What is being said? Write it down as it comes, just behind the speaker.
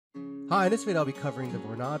Hi, in this video I'll be covering the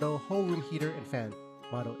Vornado Whole Room Heater and Fan,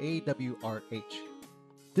 model AWRH.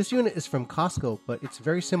 This unit is from Costco, but it's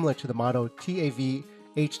very similar to the model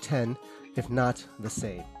AWRH10, if not the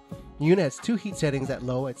same. The unit has two heat settings at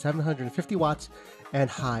low at 750 watts and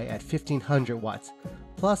high at 1500 watts,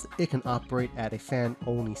 plus it can operate at a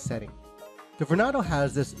fan-only setting. The Vornado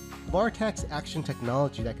has this Vortex Action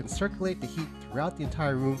technology that can circulate the heat throughout the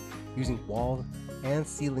entire room using walls and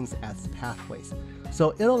ceilings as pathways.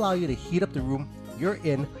 So it'll allow you to heat up the room you're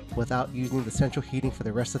in without using the central heating for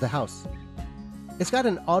the rest of the house. It's got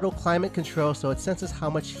an auto climate control, so it senses how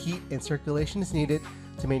much heat and circulation is needed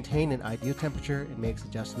to maintain an ideal temperature and makes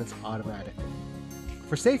adjustments automatically.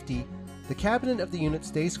 For safety, the cabinet of the unit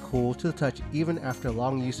stays cool to the touch even after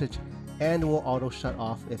long usage and will auto shut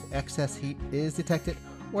off if excess heat is detected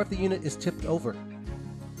or if the unit is tipped over.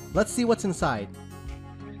 Let's see what's inside.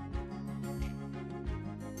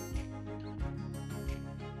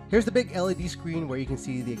 Here's the big LED screen where you can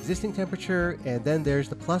see the existing temperature, and then there's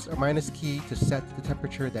the plus or minus key to set the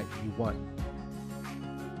temperature that you want.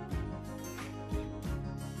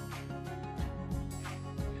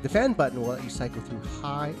 The fan button will let you cycle through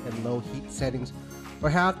high and low heat settings or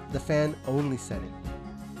have the fan only setting.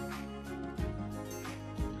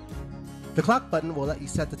 The clock button will let you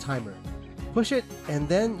set the timer. Push it and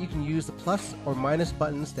then you can use the plus or minus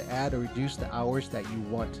buttons to add or reduce the hours that you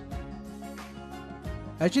want.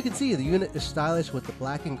 As you can see, the unit is stylish with the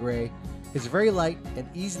black and gray, is very light and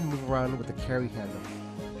easy to move around with the carry handle.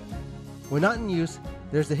 When not in use,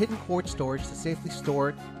 there's the hidden cord storage to safely store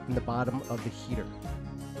it in the bottom of the heater.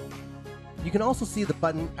 You can also see the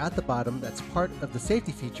button at the bottom that's part of the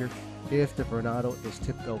safety feature if the Vornado is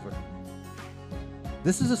tipped over.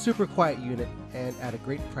 This is a super quiet unit and at a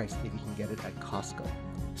great price if you can get it at Costco.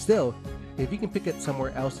 Still, if you can pick it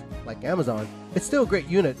somewhere else like Amazon, it's still a great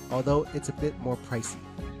unit, although it's a bit more pricey.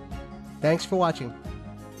 Thanks for watching.